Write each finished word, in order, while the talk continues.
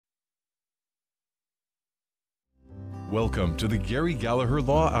Welcome to the Gary Galiher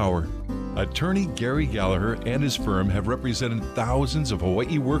Law Hour. Attorney Gary Galiher and his firm have represented thousands of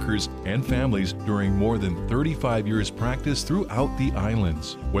Hawaii workers and families during more than 35 years practice throughout the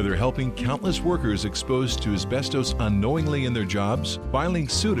islands. Whether helping countless workers exposed to asbestos unknowingly in their jobs, filing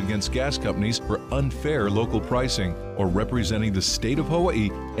suit against gas companies for unfair local pricing, or representing the state of Hawaii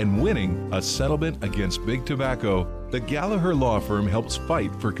and winning a settlement against big tobacco, the Galiher Law Firm helps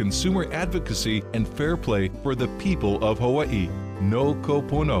fight for consumer advocacy and fair play for the people of Hawaii. No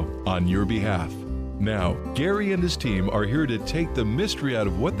kopono on your behalf. Now, Gary and his team are here to take the mystery out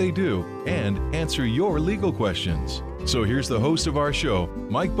of what they do and answer your legal questions. So here's the host of our show,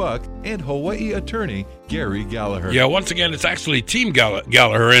 Mike Buck, and Hawaii attorney Gary Galiher. Yeah, once again, it's actually Team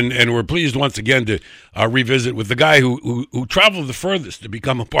Galiher, and we're pleased once again to revisit with the guy who traveled the furthest to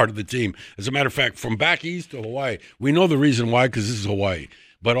become a part of the team. As a matter of fact, from back east to Hawaii. We know the reason why, because this is Hawaii.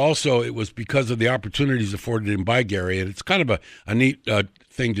 But also it was because of the opportunities afforded him by Gary, and it's kind of a neat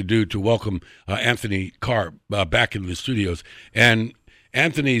thing to do to welcome Anthony Carr back into the studios. And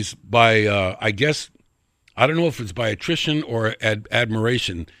Anthony's by, I guess, I don't know if it's by attrition or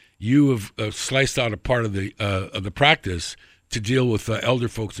admiration, you have sliced out a part of the practice to deal with elder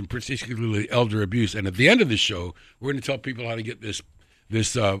folks and particularly elder abuse. And at the end of the show, we're going to tell people how to get this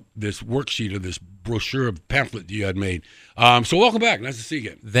worksheet or this brochure of pamphlet that you had made. So welcome back. Nice to see you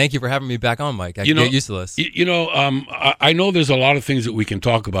again. Thank you for having me back on, Mike. I get used to this. I know there's a lot of things that we can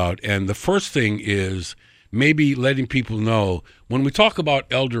talk about, and the first thing is maybe letting people know when we talk about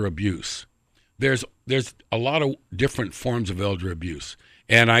elder abuse, there's a lot of different forms of elder abuse.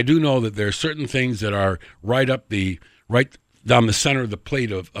 And I do know that there are certain things that are right down the center of the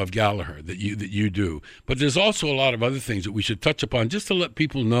plate of Galiher that you do. But there's also a lot of other things that we should touch upon just to let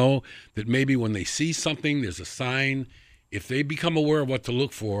people know that maybe when they see something, there's a sign. If they become aware of what to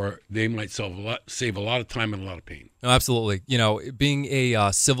look for, they might save a lot of time and a lot of pain. No, absolutely. You know, being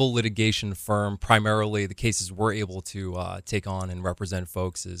a civil litigation firm, primarily the cases we're able to take on and represent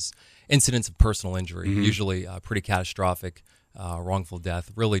folks is incidents of personal injury, usually pretty catastrophic, wrongful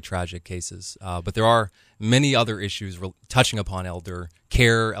death, really tragic cases. But there are many other issues touching upon elder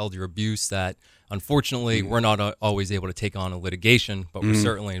care, elder abuse that unfortunately we're not always able to take on in litigation, but we're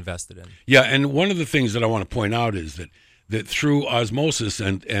certainly invested in. Yeah, and one of the things that I want to point out is that through osmosis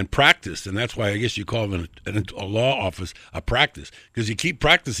and practice, and that's why I guess you call it a law office a practice, because you keep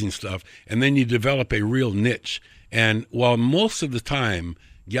practicing stuff and then you develop a real niche. And while most of the time,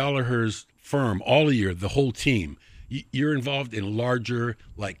 Gallagher's firm, all of you, the whole team, you're involved in larger,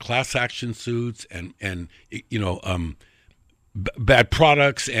 like class action suits and bad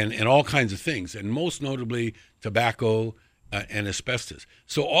products and all kinds of things, and most notably tobacco and asbestos.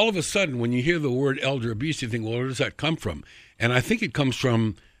 So all of a sudden, when you hear the word elder abuse, you think, well, where does that come from? And I think it comes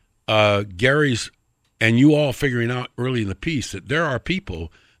from Gary's and you all figuring out early in the piece that there are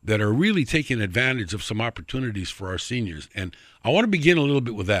people that are really taking advantage of some opportunities for our seniors. And I want to begin a little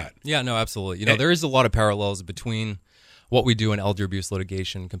bit with that. Yeah, no, absolutely. You know, there is a lot of parallels between what we do in elder abuse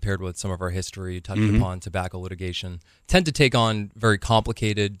litigation compared with some of our history, touched upon tobacco litigation, tend to take on very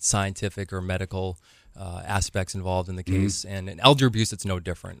complicated scientific or medical aspects involved in the case. And in elder abuse, it's no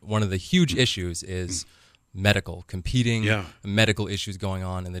different. One of the huge issues is competing medical issues going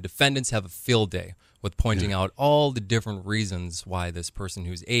on, and the defendants have a field day with pointing out all the different reasons why this person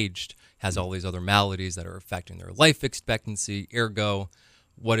who's aged has all these other maladies that are affecting their life expectancy, ergo,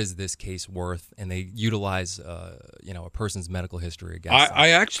 what is this case worth? And they utilize, a person's medical history against them. I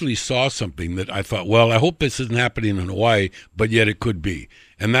actually saw something that I thought, well, I hope this isn't happening in Hawaii, but yet it could be.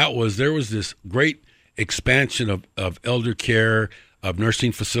 And that was, there was this great expansion of elder care, of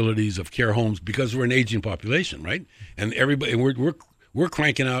nursing facilities, of care homes, because we're an aging population, right? And everybody, and we're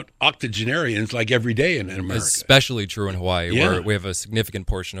cranking out octogenarians like every day in America. Especially true in Hawaii, where we have a significant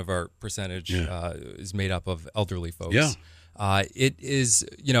portion of our percentage is made up of elderly folks. Yeah. It is,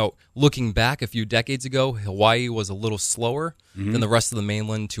 looking back a few decades ago, Hawaii was a little slower than the rest of the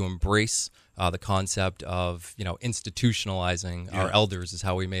mainland to embrace the concept of, institutionalizing our elders is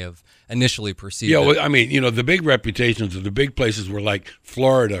how we may have initially perceived it. Well, I mean, the big reputations of the big places were like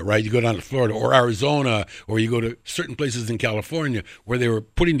Florida, right? You go down to Florida or Arizona, or you go to certain places in California where they were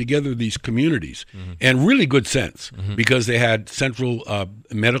putting together these communities and really good sense because they had central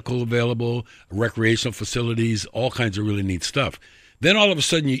medical available, recreational facilities, all kinds of really neat stuff. Then all of a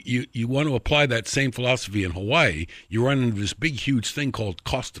sudden, you want to apply that same philosophy in Hawaii. You run into this big, huge thing called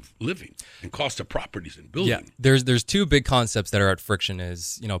cost of living and cost of properties and building. Yeah, there's two big concepts that are at friction.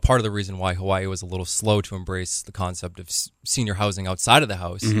 Is part of the reason why Hawaii was a little slow to embrace the concept of senior housing outside of the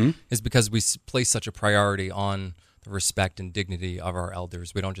house is because we place such a priority on the respect and dignity of our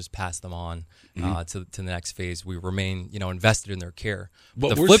elders. We don't just pass them on to the next phase. We remain, invested in their care.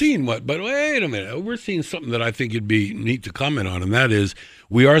 But we're seeing But wait a minute. We're seeing something that I think it'd be neat to comment on, and that is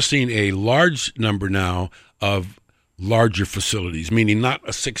we are seeing a large number now of larger facilities, meaning not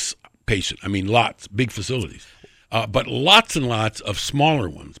a 6-patient. I mean, lots, big facilities. But lots and lots of smaller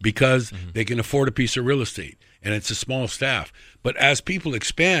ones because they can afford a piece of real estate, and it's a small staff. But as people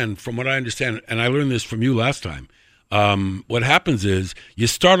expand, from what I understand, and I learned this from you last time, what happens is you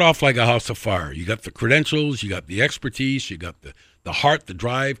start off like a house of fire. You got the credentials, you got the expertise, you got the heart, the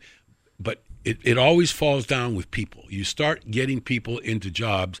drive, but it always falls down with people. You start getting people into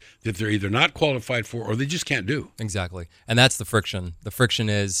jobs that they're either not qualified for or they just can't do. Exactly. And that's the friction. The friction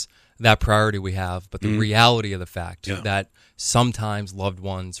is that priority we have, but the reality of the fact that sometimes loved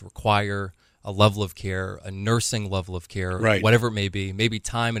ones require a level of care, a nursing level of care, whatever it may be, maybe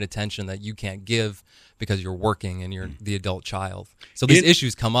time and attention that you can't give because you're working and you're the adult child. So these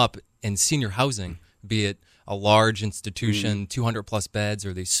issues come up in senior housing, be it a large institution, 200-plus beds,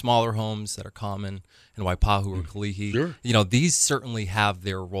 or these smaller homes that are common in Waipahu or Galiher. Sure. These certainly have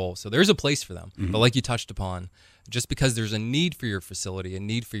their role. So there's a place for them. But like you touched upon, just because there's a need for your facility, a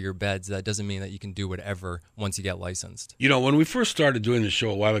need for your beds, that doesn't mean that you can do whatever once you get licensed. When we first started doing the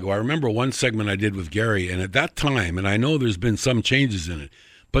show a while ago, I remember one segment I did with Gary, and at that time, and I know there's been some changes in it,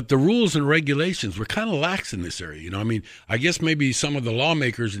 but the rules and regulations were kind of lax in this area. I guess maybe some of the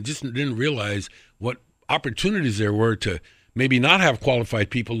lawmakers just didn't realize what opportunities there were to maybe not have qualified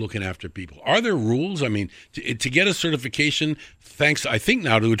people looking after people. Are there rules? I mean, to get a certification, thanks, I think,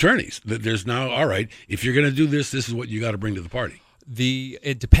 now to attorneys, that there's now, all right, if you're going to do this is what you got to bring to the party.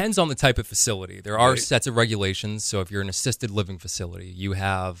 It depends on the type of facility. There are sets of regulations. So if you're an assisted living facility, you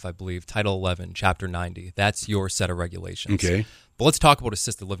have, I believe, Title 11, Chapter 90. That's your set of regulations. Okay. But let's talk about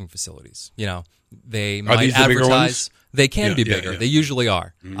assisted living facilities. They might these the bigger advertise. ones? They can be bigger. Yeah. They usually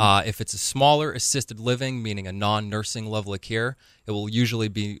are. If it's a smaller assisted living, meaning a non-nursing level of care, it will usually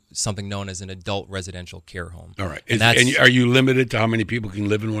be something known as an adult residential care home. All right. And are you limited to how many people can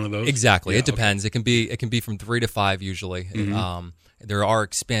live in one of those? Exactly. It depends. Okay. It can be from 3 to 5 usually. There are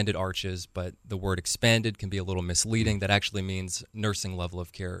expanded arches, but the word expanded can be a little misleading. That actually means nursing level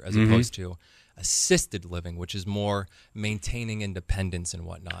of care as opposed to assisted living, which is more maintaining independence and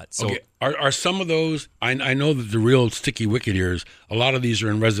whatnot. So, okay. Are some of those, I know that the real sticky wicket here is a lot of these are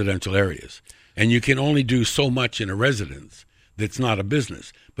in residential areas, and you can only do so much in a residence that's not a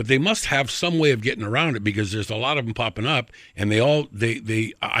business. But they must have some way of getting around it because there's a lot of them popping up, and they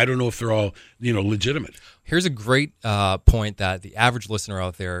I don't know if they're all, legitimate. Here's a great point that the average listener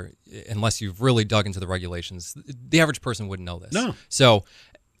out there, unless you've really dug into the regulations, the average person wouldn't know this. No. So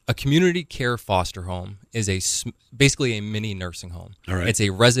a community care foster home is basically a mini nursing home. All right. It's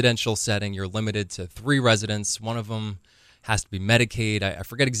a residential setting. You're limited to 3 residents. One of them has to be Medicaid. I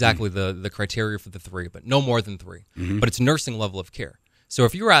forget exactly the criteria for the 3, but no more than 3. But it's nursing level of care. So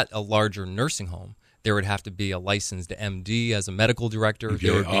if you're at a larger nursing home, there would have to be a licensed MD as a medical director. Okay.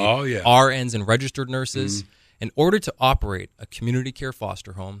 There would be RNs and registered nurses. In order to operate a community care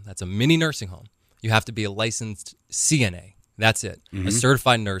foster home, that's a mini nursing home, you have to be a licensed CNA. That's it, a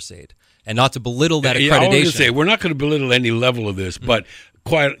certified nurse aide. And not to belittle that accreditation. I was going to say, we're not going to belittle any level of this, but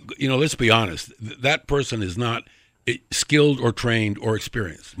let's be honest. That person is not skilled or trained or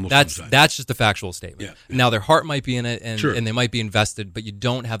experienced. That's just a factual statement. Yeah. Now, their heart might be in it, and, Sure. and they might be invested, but you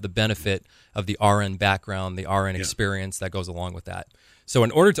don't have the benefit of the RN background, the RN experience that goes along with that. So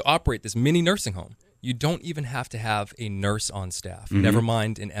in order to operate this mini nursing home, you don't even have to have a nurse on staff, never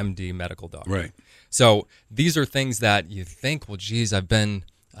mind an MD medical doctor. Right. So these are things that you think, well, geez, I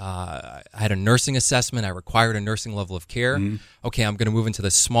had a nursing assessment. I required a nursing level of care. Okay, I'm going to move into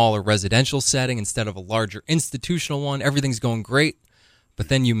the smaller residential setting instead of a larger institutional one. Everything's going great. But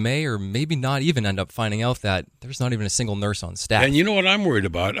then you may or maybe not even end up finding out that there's not even a single nurse on staff. And you know what I'm worried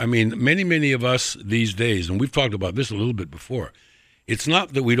about? I mean, many of us these days, and we've talked about this a little bit before, it's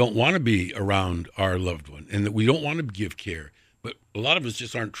not that we don't want to be around our loved one and that we don't want to give care, but a lot of us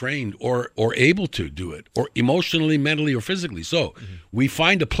just aren't trained or able to do it, or emotionally, mentally, or physically. So we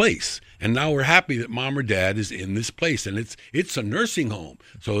find a place, and now we're happy that mom or dad is in this place, and it's a nursing home.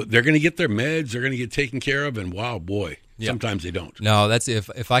 So they're going to get their meds, they're going to get taken care of, and wow, boy, sometimes they don't. No, that's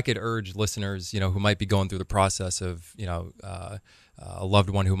if I could urge listeners, who might be going through the process of, a loved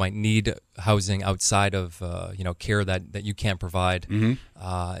one who might need housing outside of, care that you can't provide,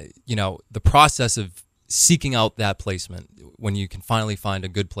 the process of seeking out that placement when you can finally find a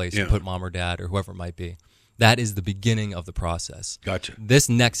good place to put mom or dad or whoever it might be. That is the beginning of the process. Gotcha. This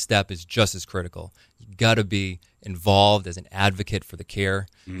next step is just as critical. You got to be involved as an advocate for the care.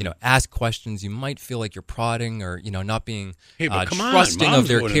 Ask questions. You might feel like you're prodding or, not being but come on, trusting Mom's of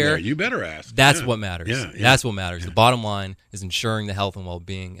their going in care. there. You better ask. That's what matters. Yeah. That's what matters. The bottom line is ensuring the health and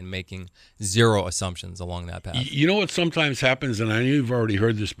well-being and making zero assumptions along that path. You know what sometimes happens, and I know you've already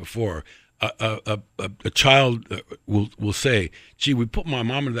heard this before. A child will say, "Gee, we put my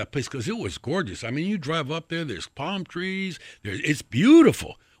mom in that place because it was gorgeous. I mean, you drive up there, there's palm trees, it's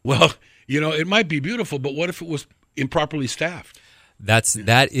beautiful." Well, it might be beautiful, but what if it was improperly staffed?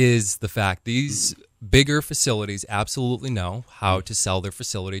 That is the fact. These bigger facilities absolutely know how to sell their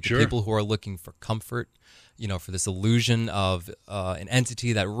facility to people who are looking for comfort, for this illusion of an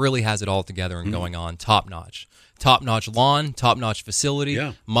entity that really has it all together and going on top-notch. Top-notch lawn, top-notch facility,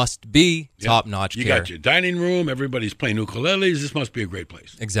 must be top-notch care. You got your dining room, everybody's playing ukuleles. This must be a great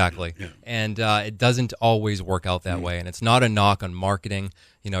place. Exactly. Yeah. And it doesn't always work out that way. And it's not a knock on marketing.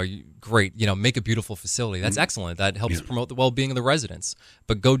 Great, make a beautiful facility. That's excellent. That helps promote the well-being of the residents.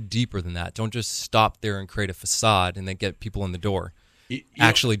 But go deeper than that. Don't just stop there and create a facade and then get people in the door.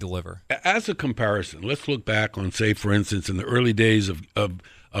 Actually deliver. As a comparison, let's look back on, say, for instance, in the early days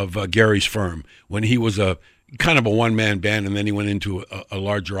of Gary's firm, when he was a kind of a one-man band, and then he went into a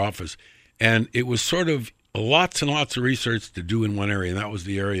larger office. And it was sort of lots and lots of research to do in one area, and that was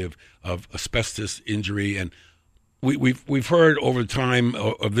the area of asbestos injury. And we've heard over time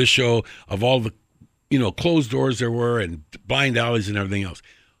of this show of all the closed doors there were and blind alleys and everything else.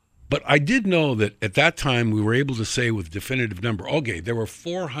 But I did know that at that time we were able to say with definitive number, okay, there were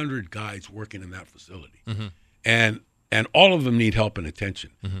 400 guys working in that facility. And all of them need help and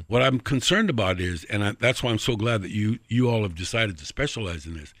attention. What I'm concerned about is, and that's why I'm so glad that you all have decided to specialize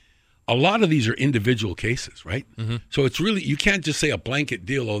in this, a lot of these are individual cases, right? So it's really, you can't just say a blanket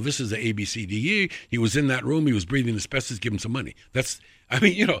deal, oh, this is the ABCDE, he was in that room, he was breathing asbestos, give him some money. It's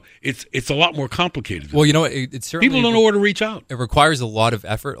a lot more complicated. Well, it's certainly... People don't know where to reach out. It requires a lot of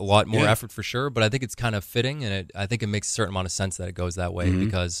effort, a lot more effort for sure, but I think it's kind of fitting, and I think it makes a certain amount of sense that it goes that way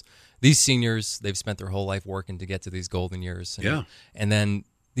because these seniors, they've spent their whole life working to get to these golden years. And then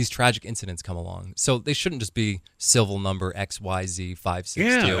these tragic incidents come along. So they shouldn't just be civil number XYZ562.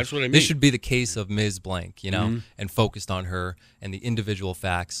 Yeah, that's what I mean. This should be the case of Ms. Blank, and focused on her and the individual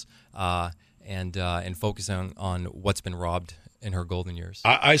facts and focusing on what's been robbed in her golden years.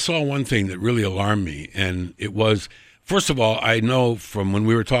 I saw one thing that really alarmed me, and it was, first of all, I know from when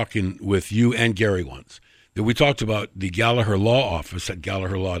we were talking with you and Gary once, that we talked about the Galiher Law Office at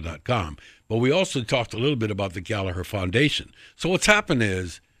galiherlaw.com, but we also talked a little bit about the Galiher Foundation. So what's happened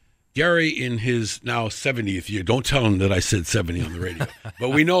is, Gary, in his now 70th year, don't tell him that I said 70 on the radio, but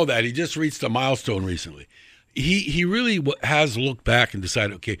we know that. He just reached a milestone recently. He really has looked back and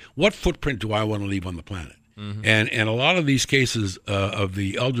decided, okay, what footprint do I want to leave on the planet? And a lot of these cases of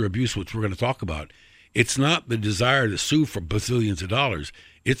the elder abuse, which we're going to talk about, it's not the desire to sue for bazillions of dollars.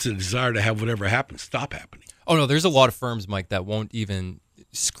 It's the desire to have whatever happens stop happening. Oh, no, there's a lot of firms, Mike, that won't even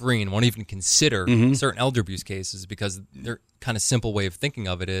won't even consider certain elder abuse cases because their kind of simple way of thinking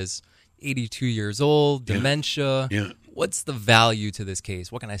of it is 82 years old, dementia. What's the value to this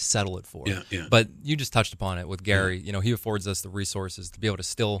case? What can I settle it for? But you just touched upon it with Gary. He affords us the resources to be able to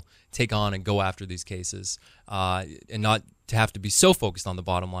still take on and go after these cases and not to have to be so focused on the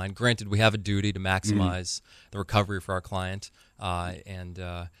bottom line. Granted, we have a duty to maximize the recovery for our client, and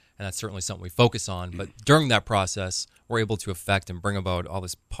that's certainly something we focus on. But during that process, we're able to affect and bring about all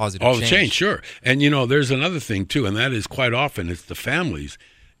this positive change. All the change, sure. And, there's another thing, too, and that is quite often it's the families.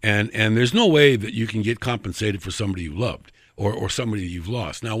 And there's no way that you can get compensated for somebody you loved or somebody you've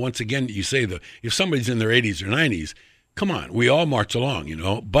lost. Now, once again, you say that if somebody's in their 80s or 90s, come on, we all march along,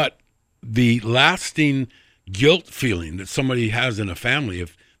 But the lasting guilt feeling that somebody has in a family,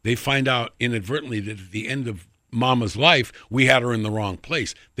 if they find out inadvertently that at the end of Mama's life, we had her in the wrong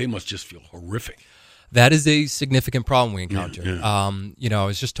place, they must just feel horrific. That is a significant problem we encounter. I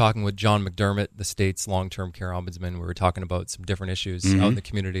was just talking with John McDermott, the state's long-term care ombudsman. We were talking about some different issues out in the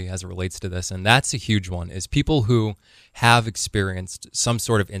community as it relates to this, and that's a huge one, is people who have experienced some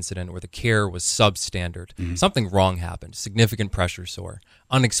sort of incident where the care was substandard. Something wrong happened, significant pressure sore,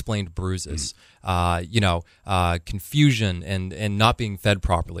 unexplained bruises, confusion and not being fed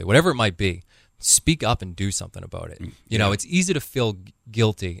properly, whatever it might be. Speak up and do something about it. It's easy to feel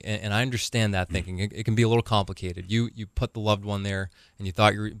guilty, and I understand that thinking. It can be a little complicated. You put the loved one there, and you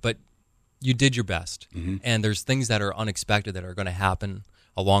thought but you did your best. And there's things that are unexpected that are going to happen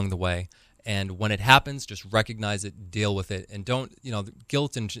along the way. And when it happens, just recognize it, deal with it, and don't,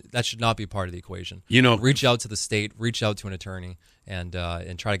 guilt that should not be part of the equation. Reach out to the state, reach out to an attorney, and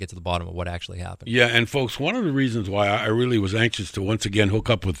try to get to the bottom of what actually happened. Yeah, and folks, one of the reasons why I really was anxious to once again hook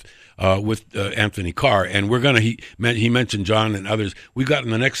up with Anthony Carr, and we're gonna he mentioned John and others. We've got in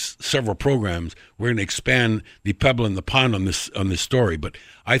the next several programs, we're gonna expand the pebble in the pond on this story. But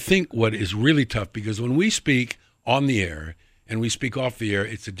I think what is really tough, because when we speak on the air and we speak off the air,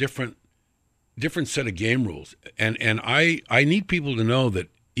 it's a different set of game rules. And I need people to know that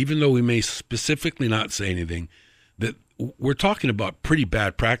even though we may specifically not say anything, that we're talking about pretty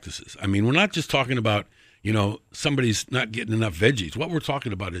bad practices. I mean, we're not just talking about, somebody's not getting enough veggies. What we're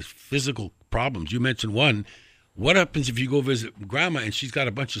talking about is physical problems. You mentioned one. What happens if you go visit grandma and she's got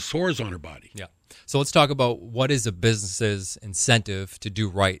a bunch of sores on her body? Yeah. So let's talk about what is a business's incentive to do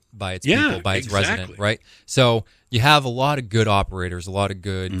right by its people, by its resident, right? So you have a lot of good operators, a lot of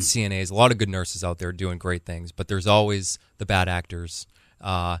good CNAs, a lot of good nurses out there doing great things, but there's always the bad actors.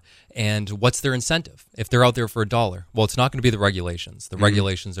 And what's their incentive? If they're out there for $1, well, it's not going to be the regulations. The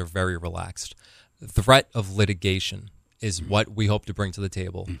regulations are very relaxed. The threat of litigation is what we hope to bring to the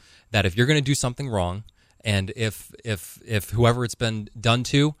table, that if you're going to do something wrong, and if whoever it's been done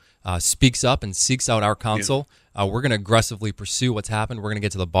to speaks up and seeks out our counsel, we're going to aggressively pursue what's happened. We're going to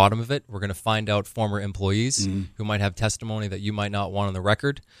get to the bottom of it. We're going to find out former employees who might have testimony that you might not want on the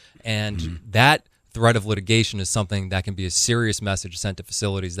record. And that threat of litigation is something that can be a serious message sent to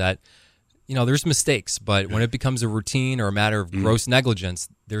facilities that, there's mistakes, but when it becomes a routine or a matter of gross negligence,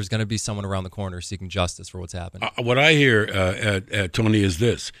 there's going to be someone around the corner seeking justice for what's happened. What I hear, Tony, is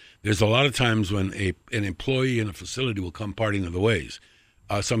this. There's a lot of times when an employee in a facility will come parting of the ways.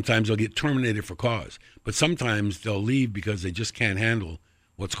 Sometimes they'll get terminated for cause, but sometimes they'll leave because they just can't handle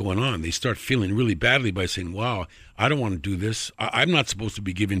what's going on. They start feeling really badly by saying, wow, I don't want to do this. I'm not supposed to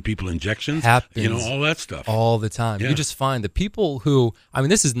be giving people injections. Happens all that stuff. All the time. Yeah. You just find the people who,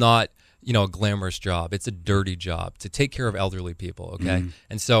 this is not, a glamorous job. It's a dirty job to take care of elderly people, okay?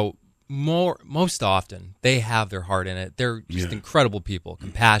 And so most often they have their heart in it. They're just incredible people,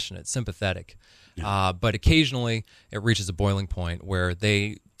 compassionate, sympathetic. But occasionally it reaches a boiling point where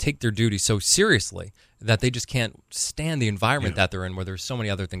they take their duty so seriously that they just can't stand the environment that they're in, where there's so many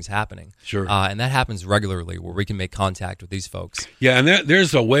other things happening. Sure. And that happens regularly, where we can make contact with these folks. Yeah, and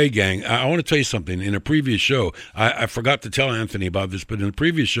there's a way, gang. I want to tell you something. In a previous show, I forgot to tell Anthony about this, but in a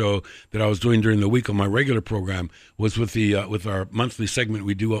previous show that I was doing during the week on my regular program was with with our monthly segment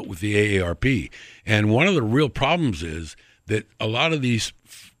we do with the AARP. And one of the real problems is that a lot of these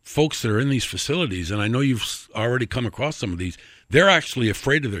folks that are in these facilities, and I know you've already come across some of these, they're actually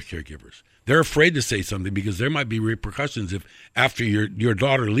afraid of their caregivers. They're afraid to say something because there might be repercussions if after your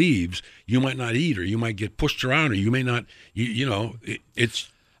daughter leaves, you might not eat, or you might get pushed around, or you may not,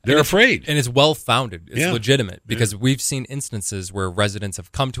 they're afraid. And it's well-founded. It's legitimate, because we've seen instances where residents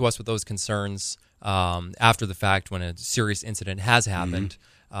have come to us with those concerns after the fact when a serious incident has happened.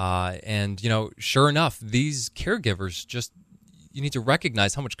 And sure enough, these caregivers you need to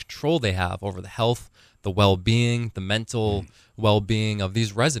recognize how much control they have over the health, the well-being, the mental well-being of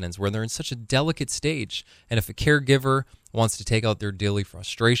these residents, where they're in such a delicate stage. And if a caregiver wants to take out their daily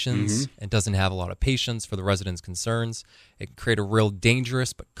frustrations and doesn't have a lot of patience for the residents' concerns, it can create a real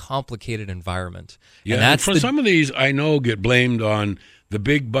dangerous but complicated environment. Yeah, and for some of these, I know, get blamed on the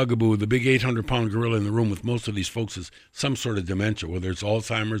big bugaboo, the big 800-pound gorilla in the room with most of these folks is some sort of dementia, whether it's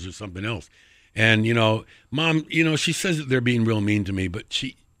Alzheimer's or something else. And, Mom, she says that they're being real mean to me, but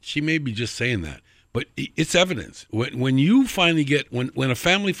she may be just saying that. But it's evidence. When you finally when a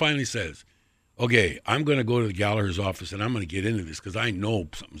family finally says, okay, I'm going to go to the Galiher's office and I'm going to get into this because I know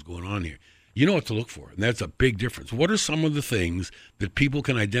something's going on here, you know what to look for. And that's a big difference. What are some of the things that people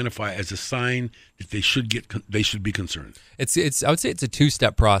can identify as a sign that they should be concerned? I would say it's a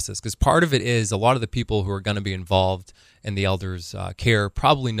two-step process, because part of it is a lot of the people who are going to be involved in the elder's care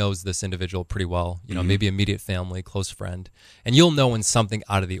probably knows this individual pretty well, maybe immediate family, close friend. And you'll know when something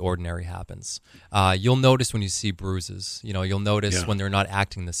out of the ordinary happens. You'll notice when you see bruises. You'll notice when they're not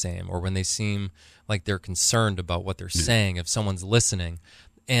acting the same, or when they seem like they're concerned about what they're saying, if someone's listening.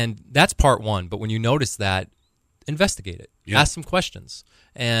 And that's part one. But when you notice that, investigate it. Ask some questions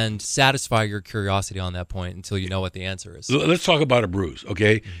and satisfy your curiosity on that point until you know what the answer is. Let's talk about a bruise,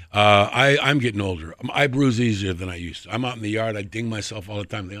 okay? I'm getting older. I bruise easier than I used to. I'm out in the yard. I ding myself all the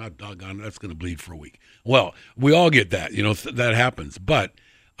time. I think, oh, doggone, that's going to bleed for a week. Well, we all get that. That happens. But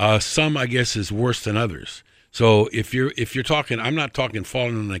some, I guess, is worse than others. So if you're talking, I'm not talking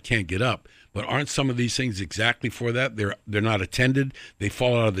falling and I can't get up, but aren't some of these things exactly for that? They're not attended. They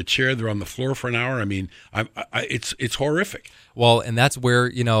fall out of the chair. They're on the floor for an hour. I mean, it's horrific. Well, and that's where,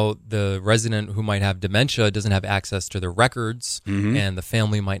 the resident who might have dementia doesn't have access to their records, and the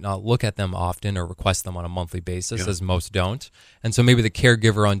family might not look at them often or request them on a monthly basis, as most don't. And so maybe the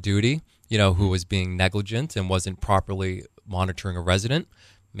caregiver on duty, who was being negligent and wasn't properly monitoring a resident,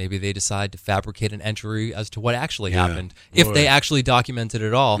 maybe they decide to fabricate an entry as to what actually happened. If they actually documented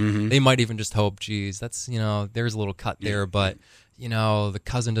it all, they might even just hope, geez, that's, there's a little cut there, but, the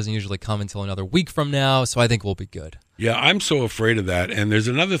cousin doesn't usually come until another week from now, so I think we'll be good. Yeah, I'm so afraid of that. And there's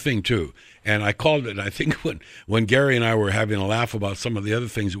another thing, too. And I called it, I think, when Gary and I were having a laugh about some of the other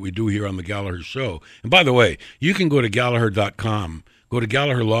things that we do here on the Galiher Show. And by the way, you can go to Galiher.com, go to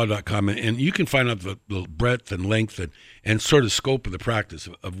GaliherLaw.com, and you can find out the breadth and length and sort of scope of the practice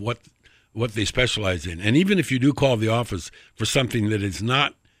of what they specialize in. And even if you do call the office for something that is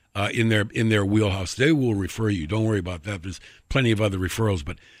not in their wheelhouse, they will refer you. Don't worry about that. There's plenty of other referrals.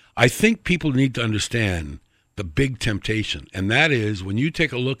 But I think people need to understand the big temptation, and that is when you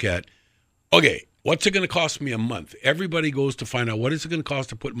take a look at, okay, what's it going to cost me a month? Everybody goes to find out what is it going to cost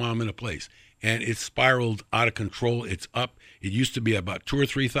to put mom in a place, and it's spiraled out of control. It's up. It used to be about $2,000 or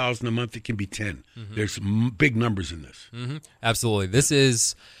 $3,000 a month. It can be 10. There's big numbers in this. Absolutely, this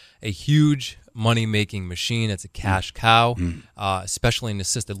is a huge money-making machine. It's a cash cow, especially in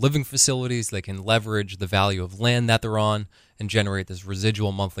assisted living facilities. They can leverage the value of land that they're on and generate this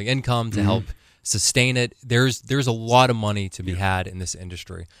residual monthly income to help sustain it. There's a lot of money to be had in this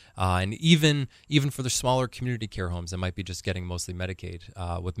industry, and even for the smaller community care homes that might be just getting mostly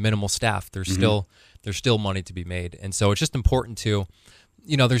Medicaid with minimal staff, there's still money to be made. And so it's just important to,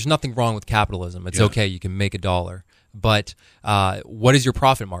 there's nothing wrong with capitalism. It's okay, you can make $1, but what is your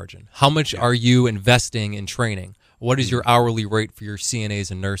profit margin? How much are you investing in training? What is your hourly rate for your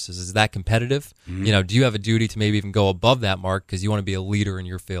CNAs and nurses? Is that competitive? Do you have a duty to maybe even go above that mark because you want to be a leader in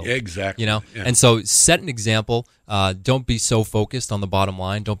your field? Exactly. And so set an example. Don't be so focused on the bottom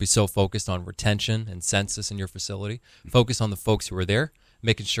line. Don't be so focused on retention and census in your facility. Focus on the folks who are there,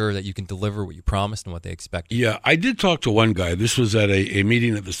 making sure that you can deliver what you promised and what they expect. Yeah, I did talk to one guy. This was at a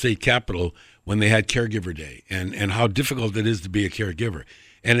meeting at the state capitol when they had Caregiver Day and how difficult it is to be a caregiver.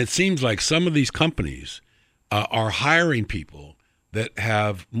 And it seems like some of these companies are hiring people that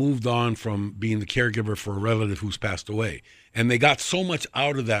have moved on from being the caregiver for a relative who's passed away. And they got so much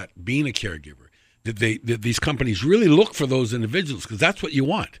out of that being a caregiver that these companies really look for those individuals because that's what you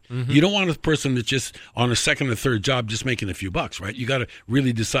want. You don't want a person that's just on a second or third job just making a few bucks, right? You got to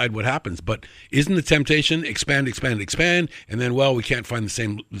really decide what happens. But isn't the temptation expand, and then, well, we can't find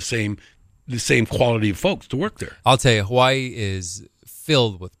the same quality of folks to work there? I'll tell you, Hawaii is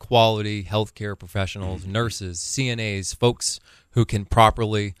filled with quality healthcare professionals, nurses, CNAs, folks who can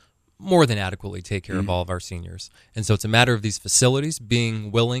properly, more than adequately take care of all of our seniors. And so it's a matter of these facilities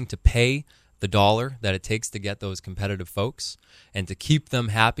being willing to pay the $1 that it takes to get those competitive folks and to keep them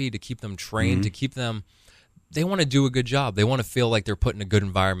happy, to keep them trained, to keep them, they want to do a good job. They want to feel like they're put in a good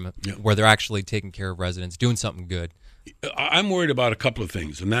environment where they're actually taking care of residents, doing something good. I'm worried about a couple of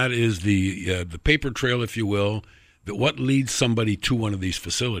things, and that is the paper trail, if you will, that what leads somebody to one of these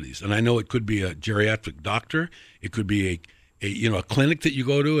facilities. And I know it could be a geriatric doctor, it could be a clinic that you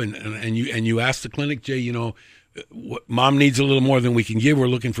go to, and you ask the clinic, Jay, mom needs a little more than we can give. We're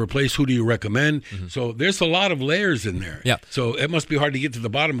looking for a place. Who do you recommend? So there's a lot of layers in there. Yeah. So it must be hard to get to the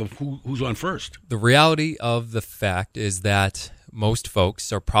bottom of who's on first. The reality of the fact is that most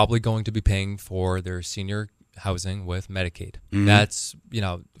folks are probably going to be paying for their senior housing with Medicaid. That's,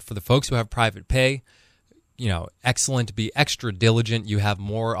 for the folks who have private pay, excellent. Be extra diligent. You have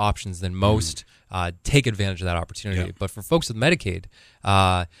more options than most. Take advantage of that opportunity. Yeah. But for folks with Medicaid,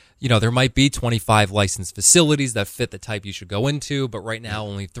 there might be 25 licensed facilities that fit the type you should go into, but right now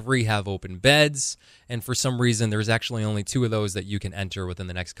only 3 have open beds. And for some reason, there's actually only 2 of those that you can enter within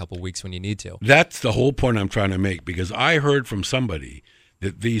the next couple of weeks when you need to. That's the whole point I'm trying to make, because I heard from somebody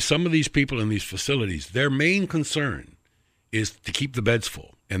that some of these people in these facilities, their main concern is to keep the beds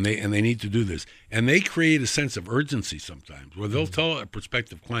full. And they need to do this. And they create a sense of urgency sometimes where they'll tell a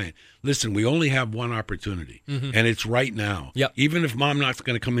prospective client, listen, we only have one opportunity, and it's right now. Yep. Even if mom not's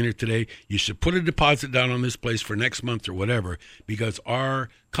going to come in here today, you should put a deposit down on this place for next month or whatever, because our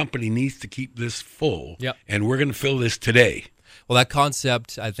company needs to keep this full, and we're going to fill this today. Well, that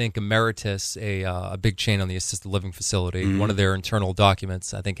concept, I think Emeritus, a big chain on the assisted living facility, one of their internal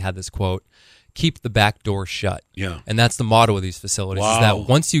documents, I think, had this quote, keep the back door shut. Yeah. And that's the motto of these facilities, is that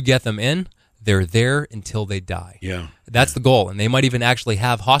once you get them in, they're there until they die. Yeah. That's the goal. And they might even actually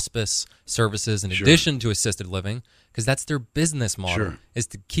have hospice services in addition to assisted living, because that's their business model, Sure. is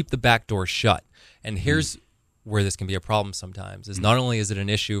to keep the back door shut. And here's where this can be a problem sometimes, is not only is it an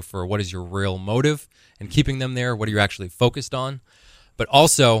issue for what is your real motive in keeping them there, what are you actually focused on, but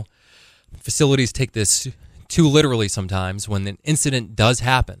also facilities take this too literally sometimes when an incident does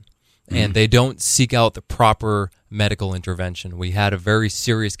happen and they don't seek out the proper medical intervention. We had a very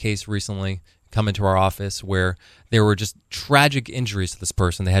serious case recently come into our office where there were just tragic injuries to this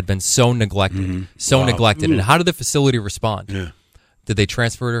person. They had been so neglected, neglected. And how did the facility respond? Yeah. Did they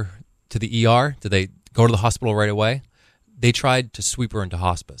transfer her to the ER? Did they go to the hospital right away? They tried to sweep her into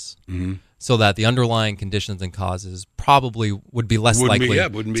hospice so that the underlying conditions and causes probably would be less likely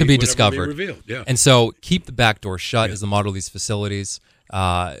to be discovered. Revealed. Yeah. And so keep the back door shut is the model of these facilities.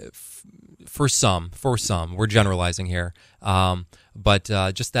 For some, we're generalizing here, but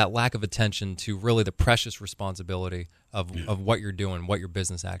just that lack of attention to really the precious responsibility of what you're doing, what your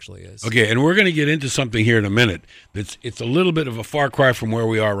business actually is. Okay, and we're going to get into something here in a minute. It's a little bit of a far cry from where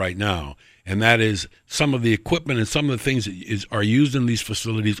we are right now, and that is some of the equipment and some of the things that are used in these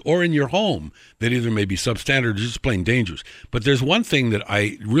facilities or in your home that either may be substandard or just plain dangerous. But there's one thing that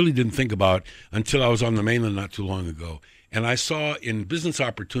I really didn't think about until I was on the mainland not too long ago. And I saw in Business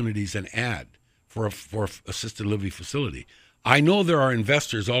Opportunities an ad for a assisted living facility. I know there are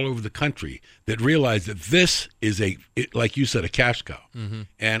investors all over the country that realize that this is like you said, a cash cow.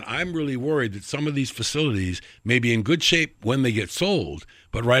 And I'm really worried that some of these facilities may be in good shape when they get sold,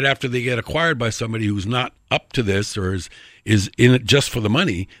 but right after they get acquired by somebody who's not up to this or is in it just for the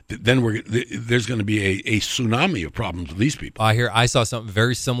money, then there's going to be a tsunami of problems with these people. I saw something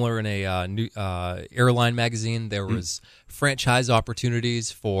very similar in a new airline magazine. There was franchise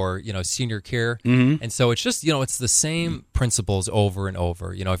opportunities for senior care, and so it's just it's the same principles over and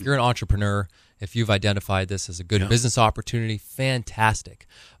over. If you're an entrepreneur, if you've identified this as a good business opportunity, fantastic.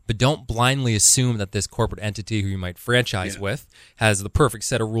 But don't blindly assume that this corporate entity who you might franchise with has the perfect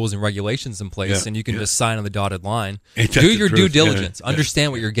set of rules and regulations in place, and you can just sign on the dotted line. Do your due diligence.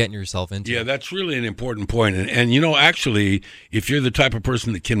 Understand what you're getting yourself into. Yeah, that's really an important point. And actually, if you're the type of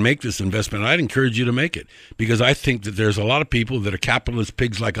person that can make this investment, I'd encourage you to make it, because I think that there's a lot of people that are capitalist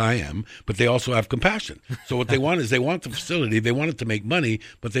pigs like I am, but they also have compassion. So what they want is they want the facility, they want it to make money,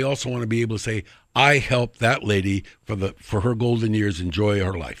 but they also want to be able to say, I helped that lady for her golden years enjoy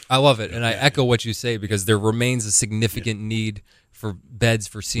her life. I love it, and I echo what you say, because there remains a significant need for beds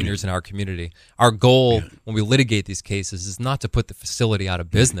for seniors in our community. Our goal when we litigate these cases is not to put the facility out of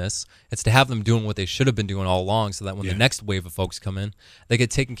business. It's to have them doing what they should have been doing all along, so that when the next wave of folks come in, they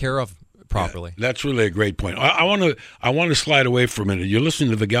get taken care of properly. Yeah, that's really a great point. I want to slide away for a minute. You're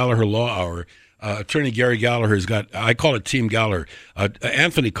listening to the Galiher Law Hour. Attorney Gary Galiher has got, I call it Team Galiher.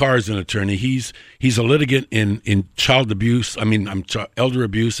 Anthony Carr is an attorney. He's a litigant in child abuse, elder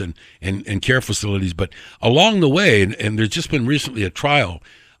abuse and care facilities. But along the way, and there's just been recently a trial,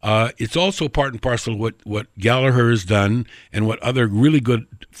 it's also part and parcel of what Galiher has done and what other really good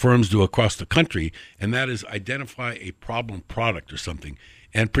firms do across the country, and that is identify a problem product or something.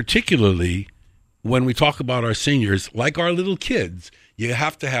 And particularly when we talk about our seniors, like our little kids, you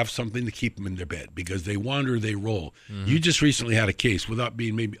have to have something to keep them in their bed because they wander, they roll. You just recently had a case, without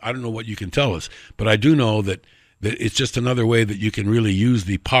being maybe, I don't know what you can tell us, but I do know that it's just another way that you can really use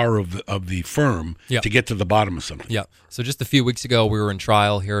the power of the firm to get to the bottom of something. Yeah. So just a few weeks ago, we were in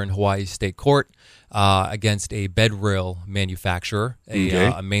trial here in Hawaii State Court against a bed rail manufacturer,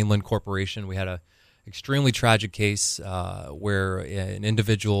 a mainland corporation. We had a extremely tragic case where an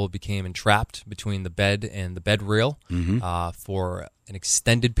individual became entrapped between the bed and the bed rail for an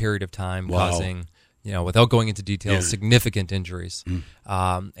extended period of time, causing, without going into details, significant injuries.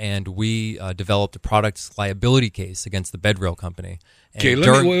 And we developed a product liability case against the bed rail company. Okay,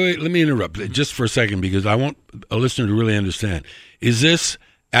 let me interrupt just for a second, because I want a listener to really understand. Is this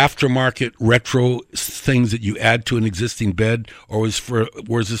aftermarket retro things that you add to an existing bed, or is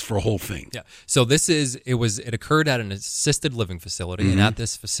this for a whole thing? Yeah. So it occurred at an assisted living facility, and at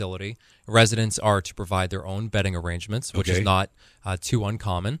this facility, residents are to provide their own bedding arrangements, which is not too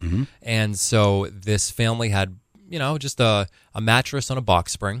uncommon. And so this family had just a mattress on a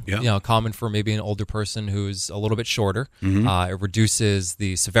box spring, common for maybe an older person who's a little bit shorter. It reduces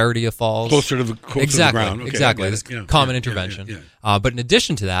the severity of falls. Closer to the ground. Okay, exactly. This common intervention. But in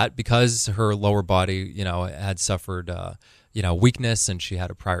addition to that, because her lower body, had suffered, weakness, and she had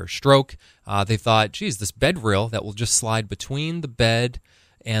a prior stroke, they thought, geez, this bed rail that will just slide between the bed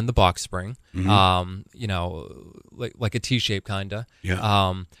and the box spring, like a T-shape kind of.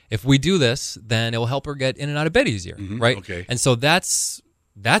 If we do this, then it will help her get in and out of bed easier, right? Okay. And so that's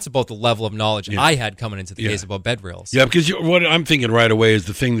That's about the level of knowledge I had coming into the case about bed rails. Yeah, because what I'm thinking right away is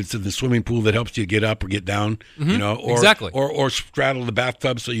the thing that's in the swimming pool that helps you get up or get down, or straddle the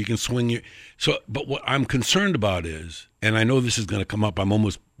bathtub so you can swing your. So, but what I'm concerned about is, and I know this is going to come up, I'm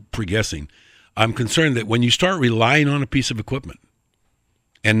almost pre-guessing, I'm concerned that when you start relying on a piece of equipment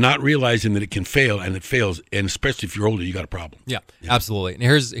and not realizing that it can fail, and it fails, and especially if you're older, you got a problem. Yeah, absolutely. And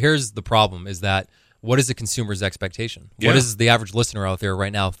here's the problem is that what is the consumer's expectation? What is the average listener out there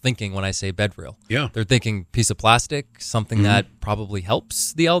right now thinking when I say bed rail? Yeah. They're thinking piece of plastic, something that probably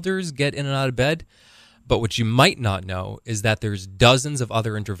helps the elders get in and out of bed. But what you might not know is that there's dozens of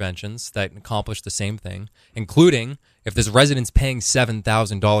other interventions that accomplish the same thing, including if this resident's paying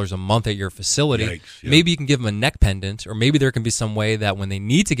 $7,000 a month at your facility, maybe you can give them a neck pendant, or maybe there can be some way that when they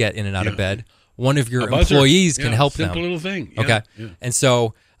need to get in and out of bed, one of your employees can help them. Simple little thing. Okay. And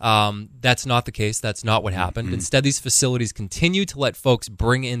so that's not the case. That's not what happened. Instead, these facilities continue to let folks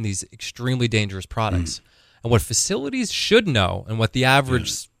bring in these extremely dangerous products. And what facilities should know, and what the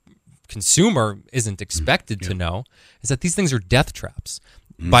average consumer isn't expected to know, is that these things are death traps.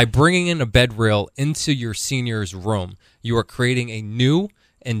 By bringing in a bed rail into your senior's room, you are creating a new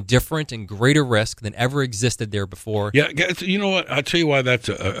and different and greater risk than ever existed there before. Yeah, you know what? I'll tell you why that's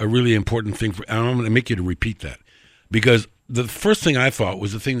a really important thing. And I'm going to make you to repeat that. Because the first thing I thought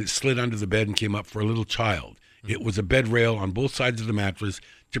was the thing that slid under the bed and came up for a little child. It was a bed rail on both sides of the mattress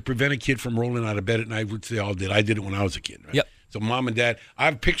to prevent a kid from rolling out of bed at night, which they all did. I did it when I was a kid. Right? Yep. So mom and dad, I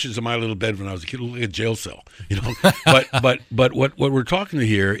have pictures of my little bed when I was a kid, it looked like a jail cell, But what we're talking to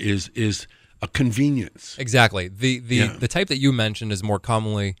here is a convenience. Exactly. The type that you mentioned is more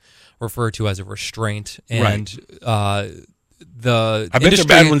commonly referred to as a restraint, and the I bet they're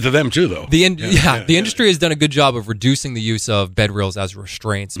bad ones to them too, though. The industry has done a good job of reducing the use of bed rails as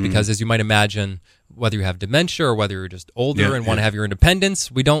restraints because, as you might imagine, whether you have dementia or whether you're just older and want to have your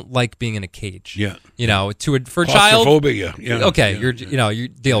independence, we don't like being in a cage. Yeah, for a child, claustrophobia. You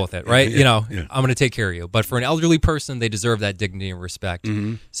deal with it, right? I'm going to take care of you. But for an elderly person, they deserve that dignity and respect.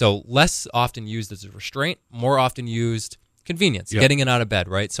 So less often used as a restraint, more often used convenience, getting in and out of bed,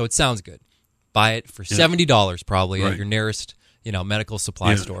 right? So it sounds good. Buy it for $70 probably at your nearest, medical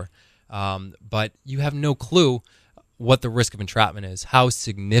supply store. But you have no clue what the risk of entrapment is, how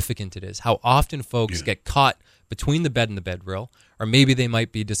significant it is, how often folks get caught between the bed and the bed rail, or maybe they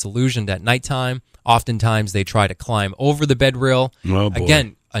might be disillusioned at nighttime. Oftentimes they try to climb over the bed rail. Oh, boy.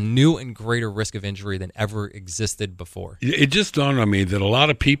 Again, a new and greater risk of injury than ever existed before. It just dawned on me that a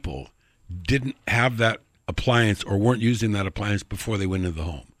lot of people didn't have that appliance or weren't using that appliance before they went into the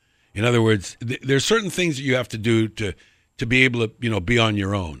home. In other words, there's certain things that you have to do to be able to, be on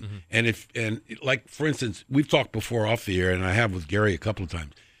your own. And like, for instance, we've talked before off the air, and I have with Gary a couple of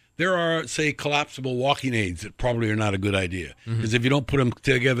times. There are, say, collapsible walking aids that probably are not a good idea. Because if you don't put them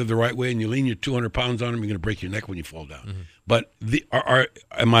together the right way and you lean your 200 pounds on them, you're going to break your neck when you fall down. But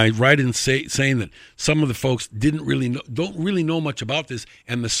am I right in saying that some of the folks don't really know much about this,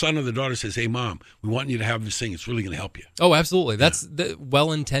 and the son or the daughter says, "Hey, Mom, we want you to have this thing. It's really going to help you." Oh, absolutely. That's the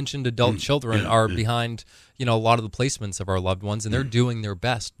well-intentioned adult children are behind a lot of the placements of our loved ones, and they're doing their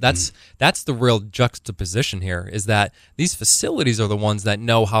best. That's the real juxtaposition here, is that these facilities are the ones that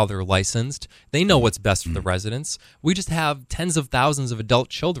know how they're licensed. They know what's best for the residents. We just have tens of thousands of adult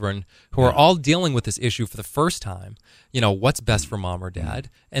children who are all dealing with this issue for the first time. What's best for mom or dad,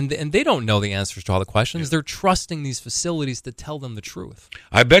 and they don't know the answers to all the questions. They're trusting these facilities to tell them the truth.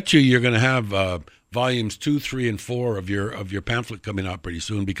 I bet you're going to have volumes 2, 3, and 4 of your pamphlet coming out pretty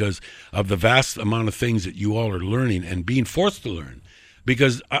soon, because of the vast amount of things that you all are learning and being forced to learn.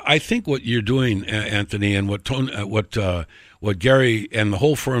 Because I think what you're doing, Anthony, and what Gary and the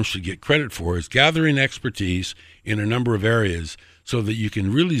whole firm should get credit for is gathering expertise in a number of areas so that you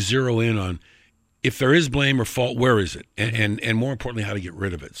can really zero in on, if there is blame or fault, where is it? And more importantly, how to get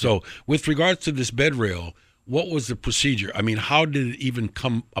rid of it. So with regards to this bed rail, what was the procedure? I mean, how did it even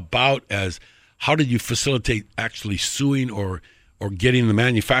come about? How did you facilitate actually suing or getting the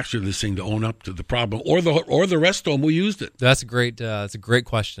manufacturer of this thing to own up to the problem, or the rest of them who used it? That's a great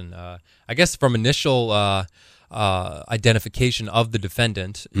question. I guess from initial identification of the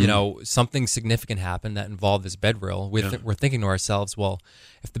defendant, something significant happened that involved this bed rail. We're thinking to ourselves, well,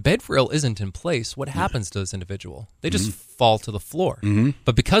 if the bed rail isn't in place, what happens to this individual? They just fall to the floor.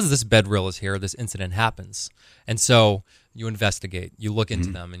 But because this bed rail is here, this incident happens. And so you investigate, you look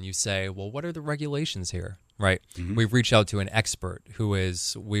into them, and you say, well, what are the regulations here? Right? We've reached out to an expert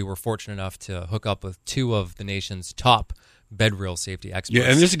we were fortunate enough to hook up with 2 of the nation's top bed rail safety experts.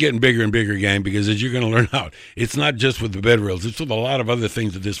 Yeah, and this is getting bigger and bigger, gang, because as you're going to learn out, it's not just with the bed rails. It's with a lot of other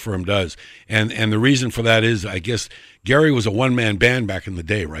things that this firm does. And the reason for that is, I guess, Gary was a one-man band back in the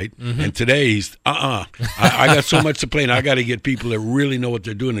day, right? Mm-hmm. And today he's, I got so much to play, and I got to get people that really know what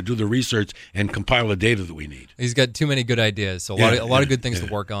they're doing and do the research and compile the data that we need. He's got too many good ideas, so a lot of good things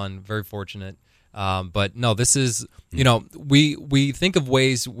to work on. Very fortunate. But no, this is, we think of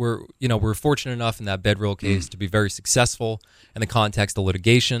ways where, we're fortunate enough in that bed rail case to be very successful in the context of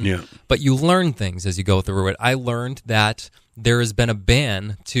litigation. Yeah. But you learn things as you go through it. I learned that there has been a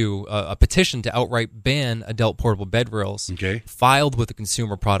ban a petition to outright ban adult portable bed rails filed with the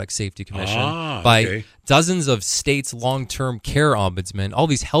Consumer Product Safety Commission by dozens of states' long-term care ombudsmen, all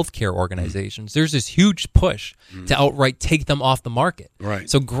these healthcare organizations. There's this huge push to outright take them off the market. Right.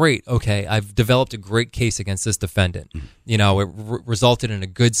 So great. Okay, I've developed a great case against this defendant. It resulted in a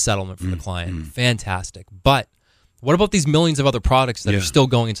good settlement for the client. Fantastic. But what about these millions of other products that are still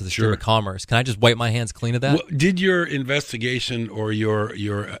going into the stream of commerce? Can I just wipe my hands clean of that? Well, did your investigation or your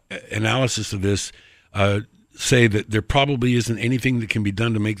analysis of this say that there probably isn't anything that can be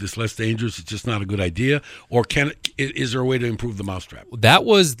done to make this less dangerous? It's just not a good idea, or is there a way to improve the mousetrap? That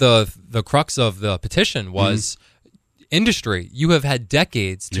was the crux of the petition. Was industry, you have had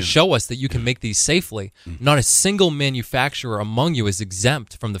decades to show us that you can make these safely. Not a single manufacturer among you is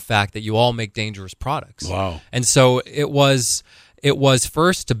exempt from the fact that you all make dangerous products. Wow. And so it was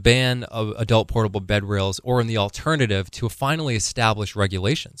first to ban adult portable bed rails, or in the alternative to finally establish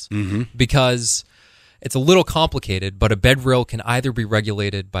regulations. Because it's a little complicated, but a bed rail can either be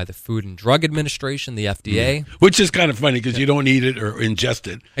regulated by the Food and Drug Administration, the FDA. Which is kind of funny because you don't eat it or ingest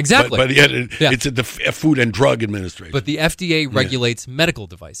it. Exactly. But yet it's at the Food and Drug Administration. But the FDA regulates medical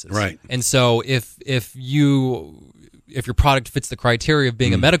devices. Right. And so if your product fits the criteria of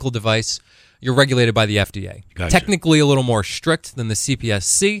being a medical device, you're regulated by the FDA. Gotcha. Technically a little more strict than the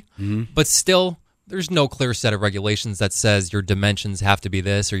CPSC, but still there's no clear set of regulations that says your dimensions have to be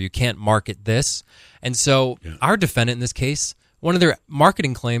this or you can't market this. And so our defendant in this case, one of their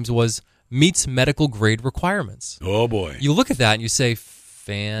marketing claims was meets medical grade requirements. Oh, boy. You look at that and you say,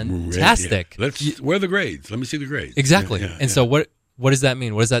 fantastic. Where are the grades? Let me see the grades. Exactly. So what does that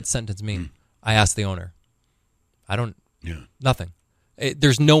mean? What does that sentence mean? I asked the owner. I don't, nothing.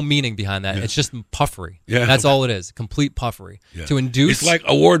 There's no meaning behind that. It's just puffery. Yeah. That's all it is. Complete puffery. Yeah. To induce. It's like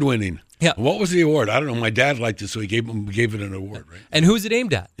award winning. Yeah. What was the award? I don't know. My dad liked it, so he gave it an award, right? And who's it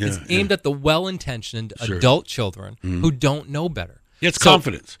aimed at? It's aimed at the well-intentioned adult children who don't know better. Yeah, it's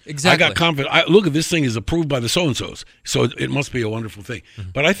confidence. Exactly. I got confidence. Look, this thing is approved by the so-and-sos, so it must be a wonderful thing.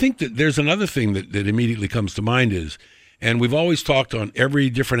 But I think that there's another thing that immediately comes to mind is, and we've always talked on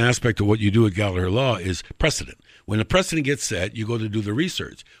every different aspect of what you do at Galiher Law, is precedent. When a precedent gets set, you go to do the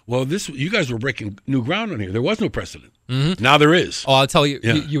research. Well, you guys were breaking new ground on here. There was no precedent. Now there is. Oh, I'll tell you,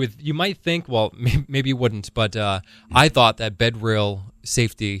 you might think, well, maybe you wouldn't, but I thought that bed rail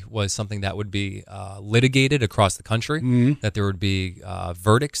safety was something that would be litigated across the country, that there would be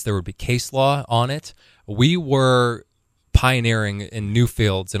verdicts, there would be case law on it. We were pioneering in new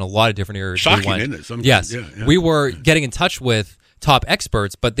fields in a lot of different areas. Shocking, isn't it? Yes. We were getting in touch with top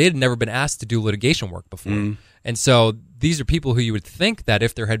experts, but they had never been asked to do litigation work before. And so these are people who you would think that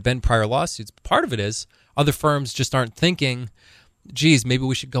if there had been prior lawsuits, part of it is other firms just aren't thinking, geez, maybe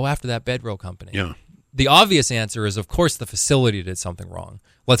we should go after that bed rail company. Yeah. The obvious answer is, of course, the facility did something wrong.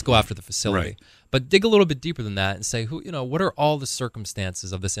 Let's go after the facility. Right. But dig a little bit deeper than that and say, what are all the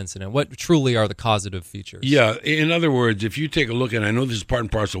circumstances of this incident? What truly are the causative features? Yeah. In other words, if you take a look, and I know this is part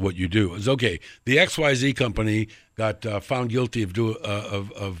and parcel of what you do, is okay. The XYZ company got found guilty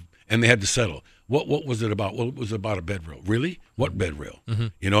of and they had to settle. What was it about? Well, it was about a bed rail. Really? What bed rail?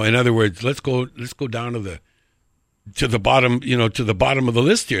 In other words, let's go down to the bottom, to the bottom of the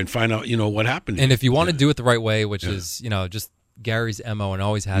list here and find out, what happened here. And if you want to do it the right way, which is, just Gary's MO and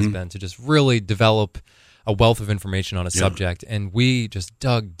always has been, to just really develop a wealth of information on a subject. And we just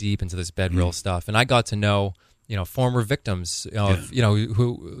dug deep into this bed rail stuff. And I got to know, former victims,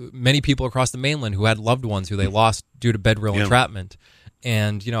 who many people across the mainland who had loved ones who they lost due to bed rail entrapment.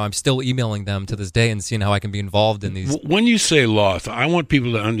 And, I'm still emailing them to this day and seeing how I can be involved in these. When you say lost, I want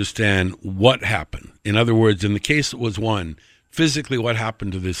people to understand what happened. In other words, in the case that was won, physically what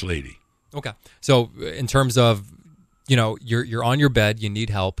happened to this lady. Okay. So in terms of, you're on your bed, you need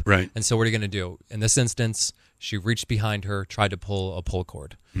help. Right. And so what are you going to do? In this instance, she reached behind her, tried to pull a pull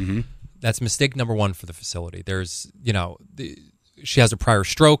cord. That's mistake number one for the facility. There's, she has a prior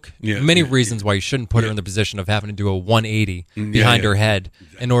stroke. Many reasons why you shouldn't put her in the position of having to do a 180 behind her head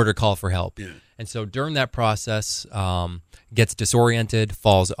in order to call for help. And so during that process, gets disoriented,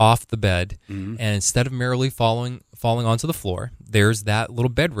 falls off the bed, and instead of merely falling falling onto the floor, there's that little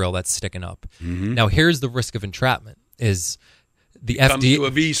bed rail that's sticking up. Now, here's the risk of entrapment is the FDA comes to a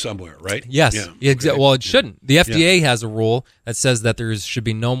V somewhere, right? Yes. Yeah. Okay. Well, it shouldn't. The FDA has a rule that says that there should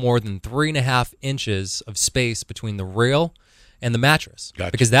be no more than 3.5 inches of space between the rail and the mattress,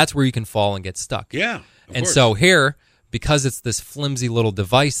 Gotcha. because that's where you can fall and get stuck. Yeah. Of course. So here, because it's this flimsy little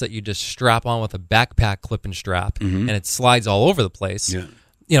device that you just strap on with a backpack clip and strap, and it slides all over the place. Yeah.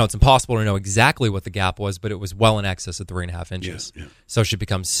 It's impossible to know exactly what the gap was, but it was well in excess of 3.5 inches. Yeah. So she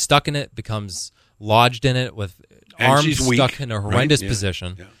becomes stuck in it, becomes lodged in it with And arms she's weak, stuck in a horrendous right? Yeah.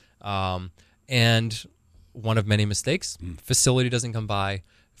 position. Yeah. And one of many mistakes, facility doesn't come by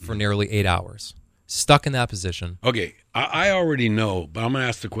for nearly 8 hours. Stuck in that position. Okay, I already know, but I'm going to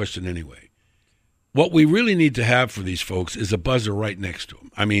ask the question anyway. What we really need to have for these folks is a buzzer right next to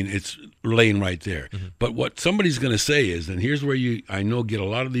them. I mean, it's laying right there. But what somebody's going to say is, and here's where I know get a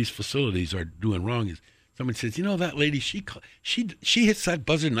lot of these facilities are doing wrong, is somebody says, that lady, she hits that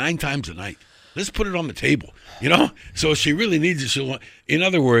buzzer 9 times a night. Let's put it on the table, So she really needs it. In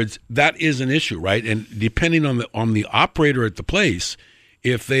other words, that is an issue, right? And depending on the operator at the place,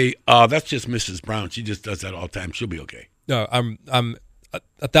 if they, that's just Mrs. Brown. She just does that all the time. She'll be okay. No, I'm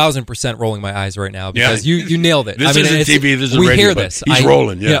 1,000% rolling my eyes right now because you nailed it. This isn't TV. This is radio. We hear this. He's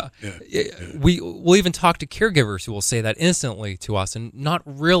rolling. Yeah. We'll even talk to caregivers who will say that instantly to us and not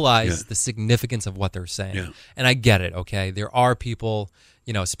realize the significance of what they're saying. Yeah. And I get it. Okay, there are people,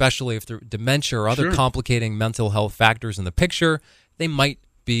 especially if they're dementia or other complicating mental health factors in the picture, they might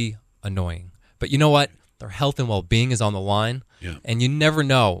be annoying. But you know what? Their health and well-being is on the line. Yeah. And you never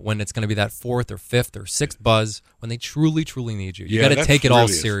know when it's going to be that 4th or 5th or 6th buzz when they truly, truly need you. You got to take it all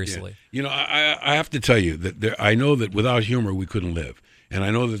seriously. Yeah. I have to tell you that I know that without humor we couldn't live. And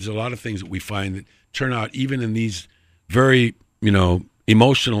I know that there's a lot of things that we find that turn out, even in these very,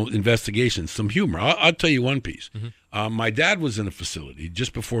 emotional investigations, some humor. I'll tell you one piece. My dad was in a facility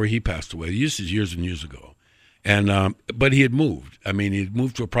just before he passed away. This is years and years ago. And but he had moved. I mean, he had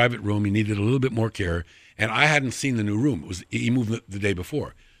moved to a private room. He needed a little bit more care. And I hadn't seen the new room. He moved the day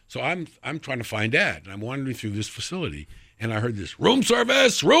before. So I'm trying to find Dad, and I'm wandering through this facility, and I heard this, room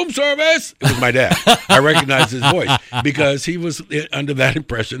service. It was my dad. I recognized his voice because he was under that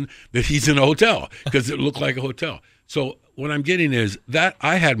impression that he's in a hotel because it looked like a hotel. So what I'm getting is that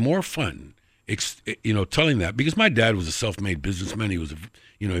I had more fun, telling that because my dad was a self-made businessman. He was,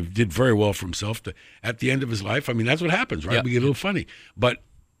 he did very well for himself. At the end of his life, I mean, that's what happens, right? Yeah. We get a little funny. But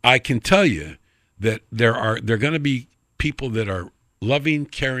I can tell you that there are going to be people that are loving,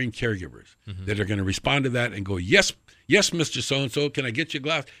 caring caregivers that are going to respond to that and go, yes, Mr. So-and-so, can I get you a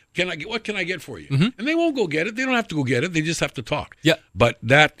glass? What can I get for you? And they won't go get it. They don't have to go get it. They just have to talk. Yeah. But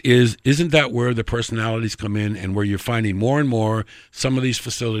isn't that where the personalities come in and where you're finding more and more some of these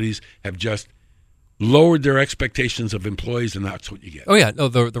facilities have just lowered their expectations of employees, and that's what you get. Oh, yeah. No,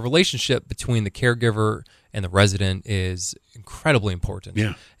 the relationship between the caregiver and the resident is incredibly important.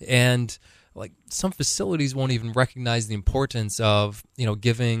 Yeah. And like some facilities won't even recognize the importance of,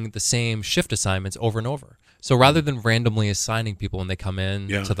 giving the same shift assignments over and over. So rather than randomly assigning people when they come in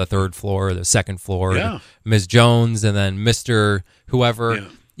to the 3rd floor or the 2nd floor, Ms. Jones and then Mr. whoever,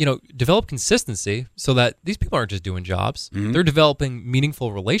 develop consistency so that these people aren't just doing jobs. They're developing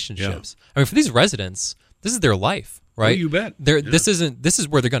meaningful relationships. I mean, for these residents, this is their life, right? Oh, you bet. This is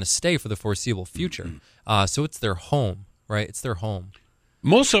where they're going to stay for the foreseeable future. So it's their home, right? It's their home.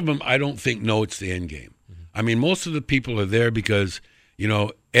 Most of them, I don't think, know it's the end game. I mean, most of the people are there because,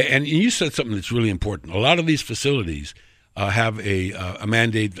 and you said something that's really important. A lot of these facilities have a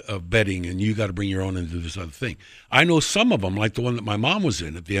mandate of bedding, and you got to bring your own and do this other thing. I know some of them, like the one that my mom was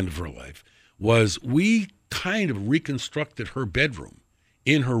in at the end of her life, we kind of reconstructed her bedroom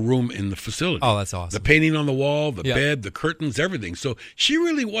in her room in the facility. Oh, that's awesome. The painting on the wall, the bed, the curtains, everything. So she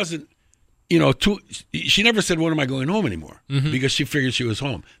really wasn't, she never said, when am I going home anymore? Because she figured she was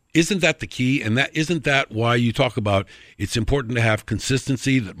home. Isn't that the key? And isn't that why you talk about it's important to have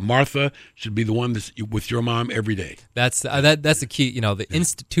consistency, that Martha should be the one that's with your mom every day? That's the key. The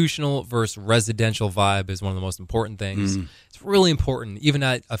institutional versus residential vibe is one of the most important things. It's really important, even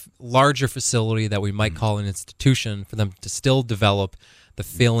at a larger facility that we might call an institution, for them to still develop the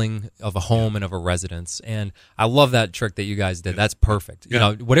feeling of a home and of a residence. And I love that trick that you guys did. That's perfect.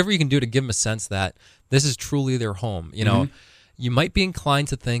 Whatever you can do to give them a sense that this is truly their home. You might be inclined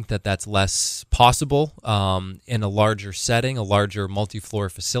to think that that's less possible in a larger setting, a larger multi-floor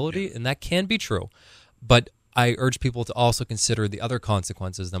facility, and that can be true. But I urge people to also consider the other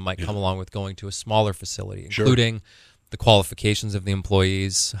consequences that might come along with going to a smaller facility, including the qualifications of the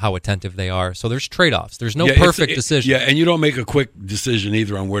employees, how attentive they are. So there's trade-offs. There's no Yeah, perfect decision. Yeah, and you don't make a quick decision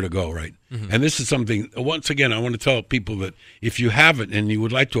either on where to go, right? Mm-hmm. And this is something, once again, I want to tell people that if you haven't and you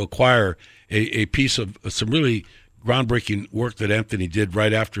would like to acquire a piece of some really groundbreaking work that Anthony did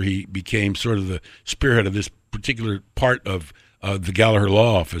right after he became sort of the spearhead of this particular part of the Galiher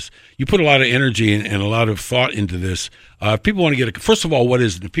Law Office, you put a lot of energy and a lot of thought into this. If people want to get first of all, what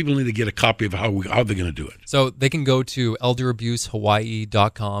is it? If people need to get a copy of how they're going to do it. So they can go to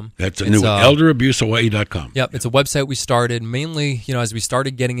elderAbuseHawaii.com. That's a new one, elderAbuseHawaii.com. Yep, it's a website we started mainly, as we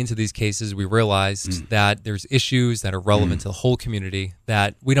started getting into these cases, we realized that there's issues that are relevant to the whole community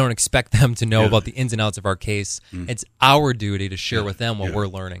that we don't expect them to know about the ins and outs of our case. It's our duty to share with them what we're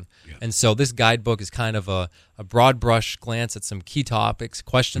learning. Yeah. And so this guidebook is kind of a broad brush glance at some key topics,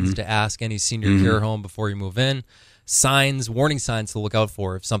 questions to ask any senior care home before you move in, warning signs to look out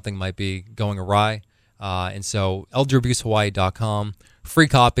for if something might be going awry. And so elderAbuseHawaii.com, free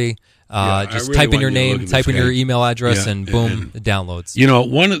copy. Just really type in your name, type in your email address, and boom, it downloads.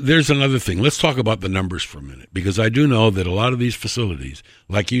 There's another thing. Let's talk about the numbers for a minute, because I do know that a lot of these facilities,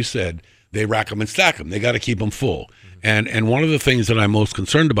 like you said, they rack them and stack them. They got to keep them full. And one of the things that I'm most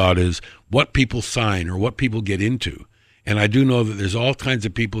concerned about is what people sign or what people get into. And I do know that there's all kinds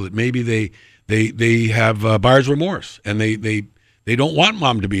of people that maybe they have buyer's remorse, and they don't want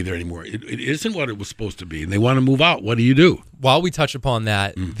mom to be there anymore. It isn't what it was supposed to be, and they want to move out. What do you do? While we touch upon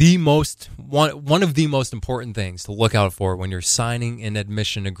that, one of the most important things to look out for when you're signing an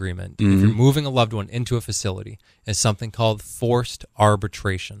admission agreement, if you're moving a loved one into a facility, is something called forced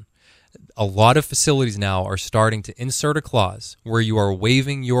arbitration. A lot of facilities now are starting to insert a clause where you are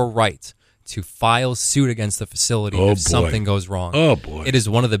waiving your right to file suit against the facility if something goes wrong. Oh, boy. It is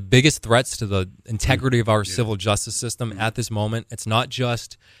one of the biggest threats to the integrity of our civil justice system at this moment. It's not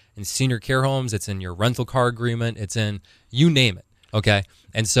just in senior care homes. It's in your rental car agreement. It's in, you name it, okay?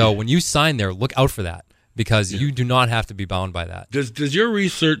 And so when you sign there, look out for that, because you do not have to be bound by that. Does your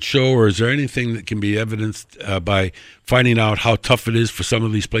research show, or is there anything that can be evidenced by finding out how tough it is for some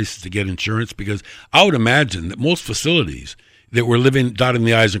of these places to get insurance? Because I would imagine that most facilities that were living dotting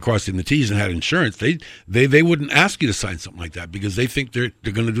the I's and crossing the T's and had insurance, they wouldn't ask you to sign something like that because they think they're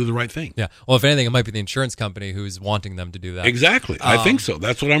going to do the right thing. Yeah. Well, if anything, it might be the insurance company who's wanting them to do that. Exactly. I think so.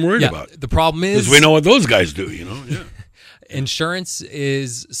 That's what I'm worried about. The problem is, because we know what those guys do, Yeah. Insurance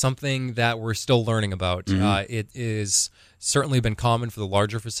is something that we're still learning about. It is certainly been common for the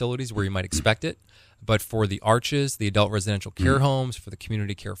larger facilities where you might expect it. But for the arches, the adult residential care homes, for the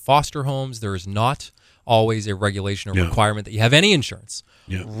community care foster homes, there is not always a regulation or requirement that you have any insurance.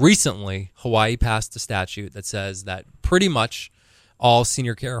 Yeah. Recently, Hawaii passed a statute that says that pretty much all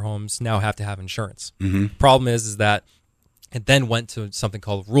senior care homes now have to have insurance. Problem is that it then went to something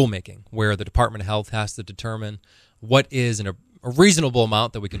called rulemaking, where the Department of Health has to determine what is a reasonable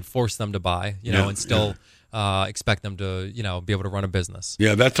amount that we can force them to buy, and still expect them to, be able to run a business.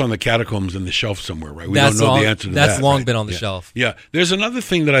 Yeah, that's on the catacombs in the shelf somewhere, right? We don't know the answer to that. That's long been on the shelf. Yeah. There's another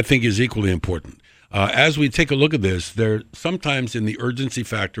thing that I think is equally important. As we take a look at this, there sometimes in the urgency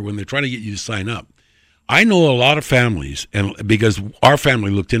factor when they're trying to get you to sign up. I know a lot of families, and because our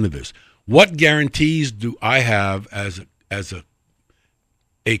family looked into this, what guarantees do I have as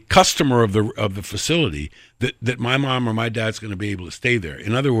a customer of the facility that my mom or my dad's going to be able to stay there?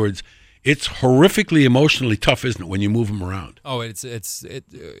 In other words, it's horrifically emotionally tough, isn't it, when you move them around? Oh, it's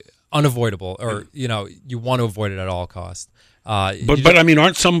unavoidable, or you want to avoid it at all costs. But I mean,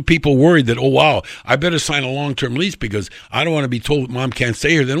 aren't some people worried that, oh wow, I better sign a long-term lease because I don't want to be told that mom can't stay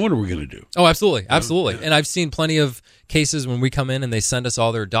here? Then what are we going to do? Oh, absolutely. Yeah. And I've seen plenty of cases when we come in and they send us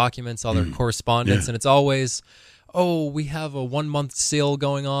all their documents, all their correspondence, and it's always, oh, we have a 1-month sale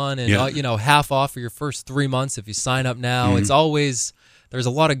going on, and half off for your first 3 months if you sign up now. It's always, there's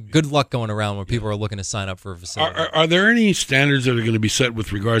a lot of good luck going around when people are looking to sign up for a facility. Are there any standards that are going to be set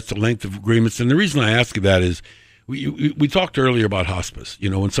with regards to length of agreements? And the reason I ask you that is we talked earlier about hospice.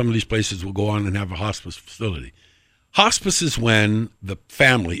 When some of these places will go on and have a hospice facility. Hospice is when the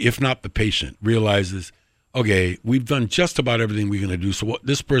family, if not the patient, realizes, okay, we've done just about everything we're going to do. So what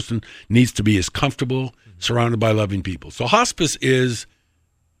this person needs to be is comfortable, surrounded by loving people. So hospice is,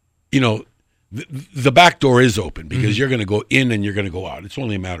 the back door is open because you're going to go in and you're going to go out. It's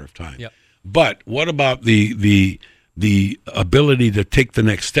only a matter of time. Yep. But what about the ability to take the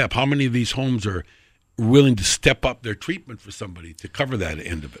next step? How many of these homes are willing to step up their treatment for somebody to cover that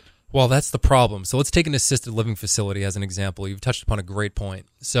end of it? Well, that's the problem. So let's take an assisted living facility as an example. You've touched upon a great point.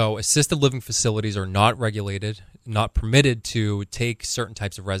 So assisted living facilities are not regulated, not permitted to take certain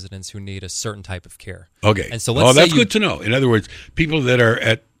types of residents who need a certain type of care. Okay. And so let's that's good to know. In other words, people that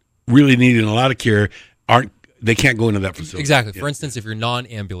are really needing a lot of care they can't go into that facility. Exactly. For instance, if you're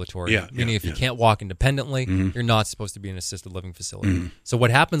non-ambulatory, meaning if you can't walk independently, you're not supposed to be in an assisted living facility. So what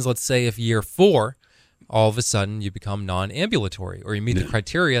happens, let's say if year 4, all of a sudden you become non-ambulatory, or you meet the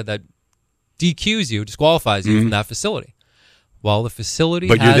criteria that DQs you, disqualifies you from that facility. Well, the facility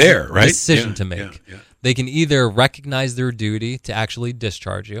has a decision to make. They can either recognize their duty to actually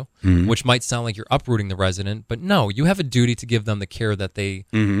discharge you, which might sound like you're uprooting the resident, but no, you have a duty to give them the care that they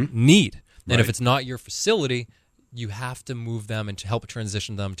need. And if it's not your facility, you have to move them and to help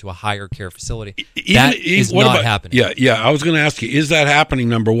transition them to a higher care facility. That is not happening. Yeah. I was going to ask you, is that happening,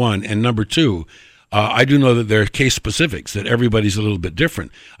 number one? And number two, I do know that there are case specifics, that everybody's a little bit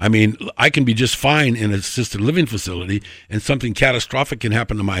different. I mean, I can be just fine in an assisted living facility, and something catastrophic can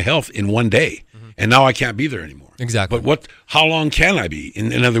happen to my health in one day, and now I can't be there anymore. Exactly. But how long can I be?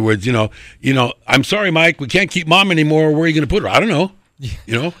 In other words, I'm sorry, Mike, we can't keep mom anymore. Where are you going to put her? I don't know.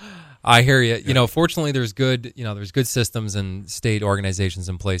 I hear you. Fortunately, there's good systems and state organizations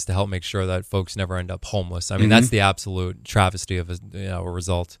in place to help make sure that folks never end up homeless. I mean, that's the absolute travesty of a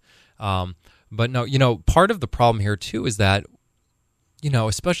result. But no, part of the problem here too is that,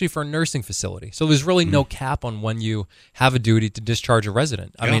 especially for a nursing facility. So there's really no cap on when you have a duty to discharge a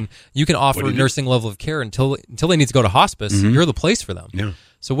resident. I mean, you can offer a nursing level of care until they need to go to hospice. You're the place for them. Yeah.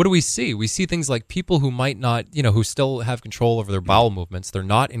 So what do we see? We see things like people who might not, who still have control over their bowel movements. They're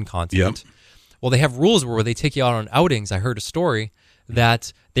not incontinent. Well, they have rules where they take you out on outings. I heard a story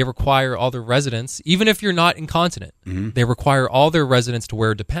that they require all their residents, even if you're not incontinent, they require all their residents to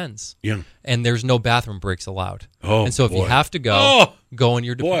wear Depends. Yeah. And there's no bathroom breaks allowed. And so if you have to go in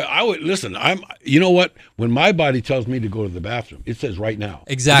your Depends. Boy, I would listen. You know what? When my body tells me to go to the bathroom, it says right now.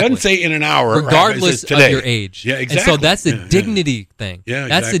 Exactly. It doesn't say in an hour. Regardless of your age. Yeah, exactly. And so that's the dignity thing. Yeah,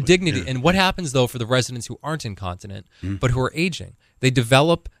 that's the dignity. And what happens, though, for the residents who aren't incontinent, but who are aging? They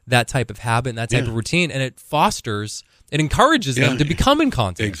develop that type of habit and that type of routine, and it encourages them to become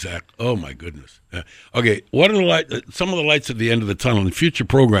incontinent. Exactly. Oh, my goodness. Okay, what are some of the lights at the end of the tunnel? In future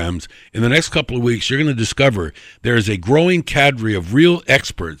programs, in the next couple of weeks, you're going to discover there is a growing cadre of real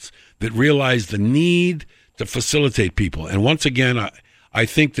experts that realize the need to facilitate people. And once again, I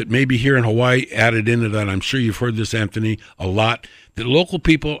think that maybe here in Hawaii, added into that, I'm sure you've heard this, Anthony, a lot, that local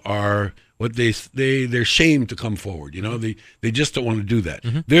people are what they're shamed to come forward. They just don't want to do that.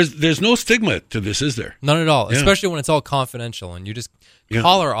 There's no stigma to this, is there? None at all, especially when it's all confidential and you just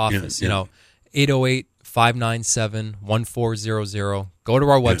call our office, 808-597-1400. Go to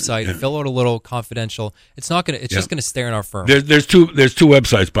our website, fill out a little confidential. It's not going to. It's just going to stay in our firm. There's two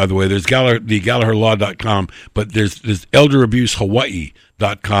websites, by the way. There's the GaliherLaw.com, but there's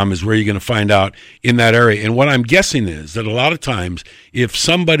ElderAbuseHawaii.com is where you're going to find out in that area. And what I'm guessing is that a lot of times,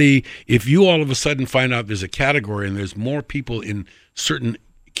 if you all of a sudden find out there's a category and there's more people in certain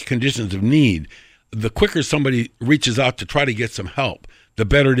conditions of need, the quicker somebody reaches out to try to get some help, the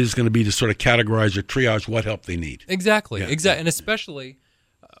better it is going to be to sort of categorize or triage what help they need. Exactly. And especially,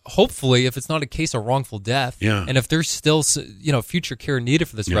 hopefully, if it's not a case of wrongful death, and if there's still future care needed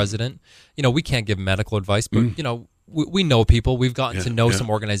for this resident, we can't give medical advice, but we know people. We've gotten to know some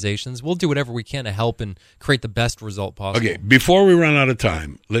organizations. We'll do whatever we can to help and create the best result possible. Okay, before we run out of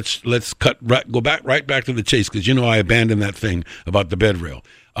time, let's go right back to the chase, because I abandoned that thing about the bed rail.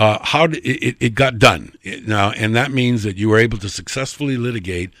 How did it got done now, and that means that you were able to successfully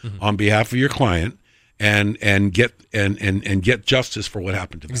litigate on behalf of your client and get justice for what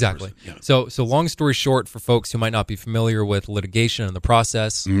happened to them. Exactly. So long story short, for folks who might not be familiar with litigation and the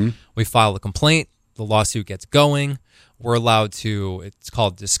process, we file a complaint. The lawsuit gets going. We're allowed to, it's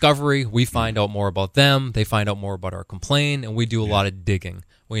called discovery. We find out more about them. They find out more about our complaint, and we do a lot of digging.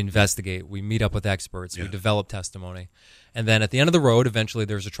 We investigate. We meet up with experts. We develop testimony. And then at the end of the road, eventually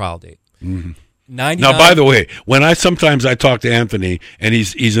there's a trial date. Now, by the way, sometimes I talk to Anthony, and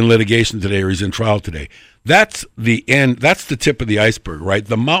he's in litigation today or he's in trial today, that's the end. That's the tip of the iceberg, right?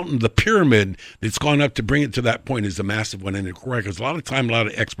 The mountain, the pyramid that's gone up to bring it to that point is a massive one, and it requires a lot of time, a lot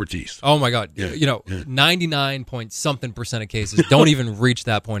of expertix. Oh my God! 99% of cases don't even reach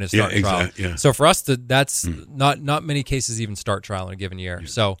that point of start trial. So for us, that's not many cases even start trial in a given year.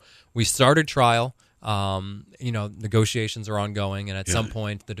 So we started trial. Negotiations are ongoing, and at some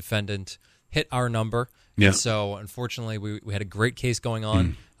point, the defendant hit our number. And so, unfortunately, we had a great case going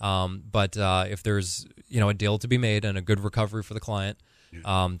on. But if there's a deal to be made and a good recovery for the client,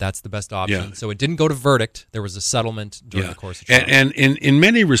 that's the best option. So it didn't go to verdict. There was a settlement during the course of trial. And in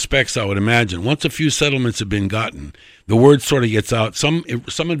many respects, I would imagine, once a few settlements have been gotten, the word sort of gets out. Some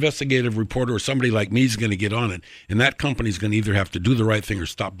investigative reporter or somebody like me is going to get on it, and that company's going to either have to do the right thing or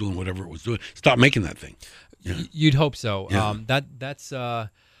stop doing whatever it was doing. Stop making that thing. You'd hope so. That's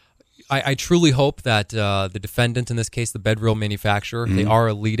I truly hope that the defendant, in this case, the bed reel manufacturer, they are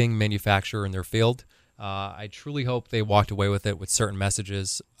a leading manufacturer in their field. I truly hope they walked away with it with certain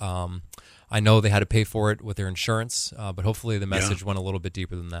messages. I know they had to pay for it with their insurance, but hopefully the message went a little bit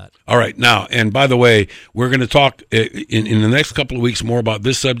deeper than that. All right. Now, and by the way, we're going to talk in the next couple of weeks more about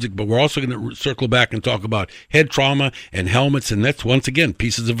this subject, but we're also going to circle back and talk about head trauma and helmets, and that's, once again,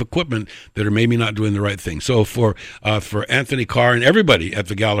 pieces of equipment that are maybe not doing the right thing. So for Anthony Carr and everybody at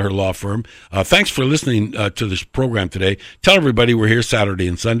the Galiher Law Firm, thanks for listening to this program today. Tell everybody we're here Saturday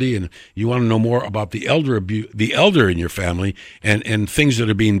and Sunday, and you want to know more about the elder in your family and things that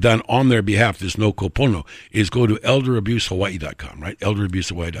are being done on their behalf. This no kopono is go to elderabusehawaii.com, right?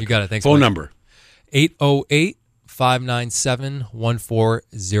 Elderabusehawaii.com. You got it. Thanks. Phone number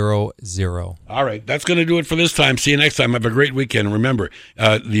 808-597-1400. All right, that's going to do it for this time. See you next time. Have a great weekend. And remember,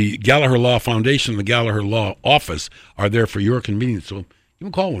 the Galiher Law Foundation and the Galiher Law Office are there for your convenience. So you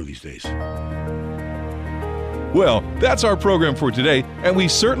can call one of these days. Well, that's our program for today, and we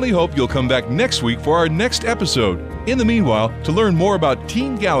certainly hope you'll come back next week for our next episode. In the meanwhile, to learn more about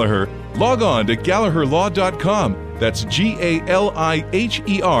Team Galiher, log on to galiherlaw.com. That's GALIHER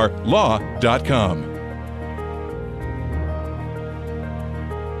law.com.